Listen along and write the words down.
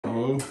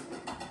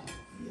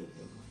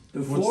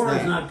The floor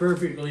is not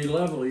perfectly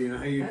level. You know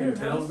how you can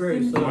tell,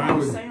 Grace?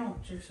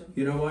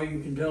 You know why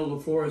you can tell the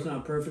floor is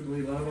not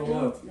perfectly level?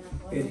 Look,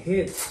 it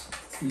hits.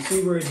 You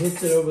see where it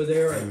hits it over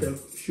there at the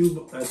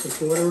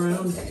quarter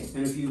round?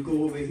 And if you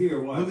go over here,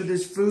 watch. Look at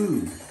this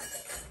food.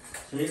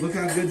 See? Look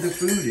how good the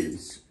food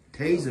is.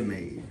 Tayza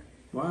made.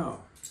 Wow.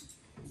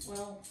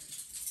 Well,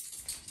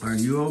 are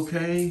you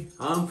okay?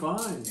 I'm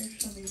fine.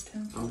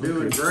 I'm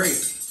doing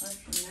great.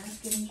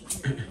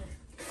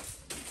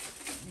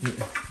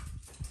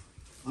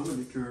 I'm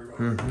going to turn it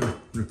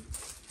on.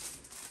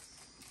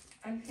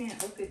 I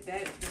can't look at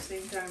that at the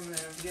same time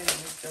that I'm getting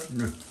this stuff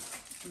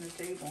on the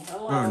table.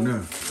 Hello. Oh,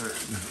 no.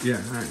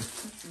 Yeah, hi.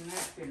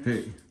 Napkin.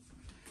 Hey.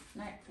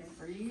 Napkin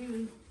for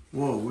you.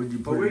 Whoa, would you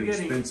put an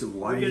expensive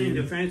light in? We're getting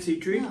the fancy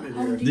treatment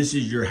here. This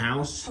is your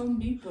house? Home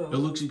Depot. It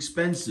looks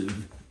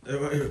expensive.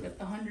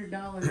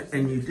 $100.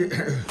 And you did.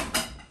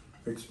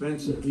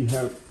 Expensive. You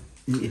have.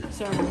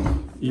 Sorry.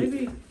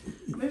 Maybe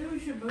we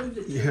should move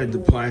the. You had the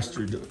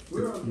plaster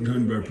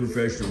done by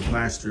professional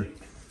plaster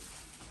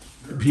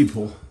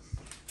people.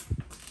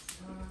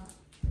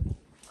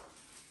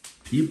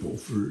 People,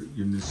 for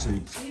goodness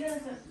sakes.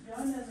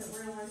 John doesn't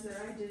realize that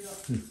I did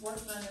work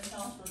on this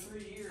house for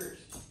 3 years.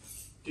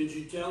 Did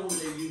you tell him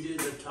that you did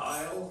the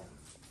tile?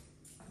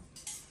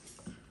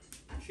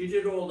 She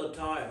did all the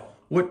tile.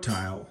 What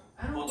tile?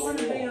 I don't want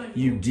to be on.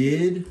 You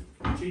did?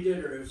 She did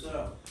it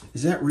herself.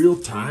 Is that real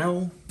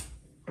tile?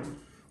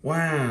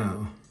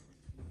 Wow.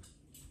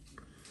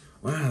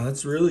 Wow,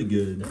 that's really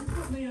good. Don't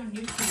put me on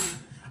YouTube.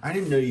 I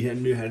didn't know you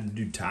knew how to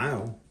do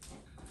tile.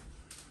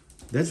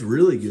 That's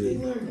really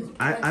good.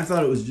 I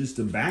thought it was just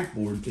a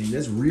backboard thing.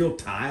 That's real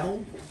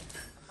tile?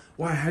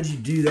 Wow, how'd you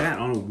do that?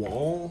 On a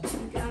wall?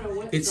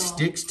 It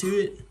sticks to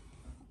it?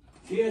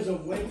 She has a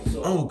wet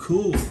saw. Oh,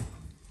 cool.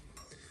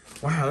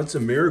 Wow, that's a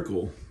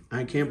miracle.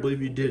 I can't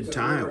believe you did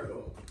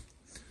tile.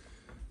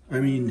 I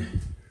mean,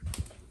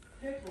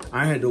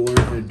 I had to learn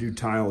how to do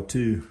tile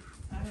too.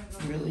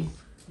 Really?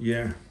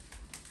 Yeah.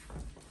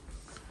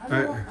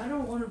 I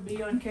don't want to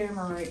be on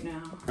camera right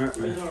now.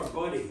 Where's our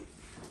buddy?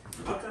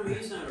 How come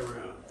he's not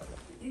around?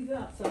 He's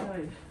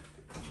outside.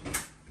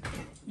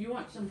 You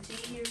want some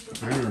tea or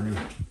something? I don't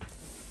know.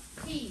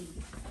 Tea.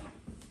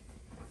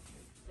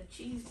 A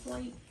cheese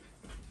plate.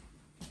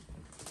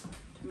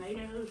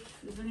 Tomatoes.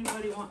 Does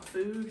anybody want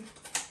food?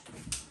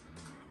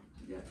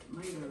 We got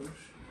tomatoes.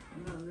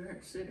 No, they're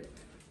acidic.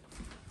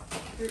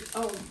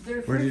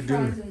 There's french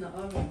fries in the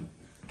oven.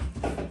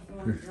 You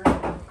want to drink?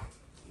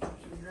 Some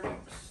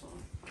drinks.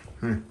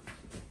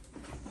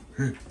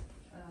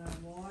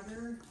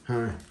 Water.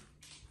 Huh.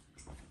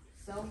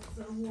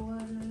 Seltzer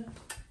water.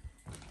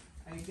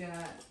 I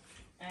got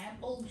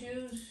apple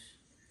juice.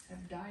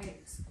 Have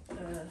diet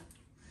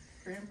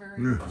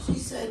cranberry. She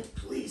said,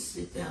 please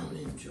sit down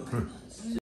and join us.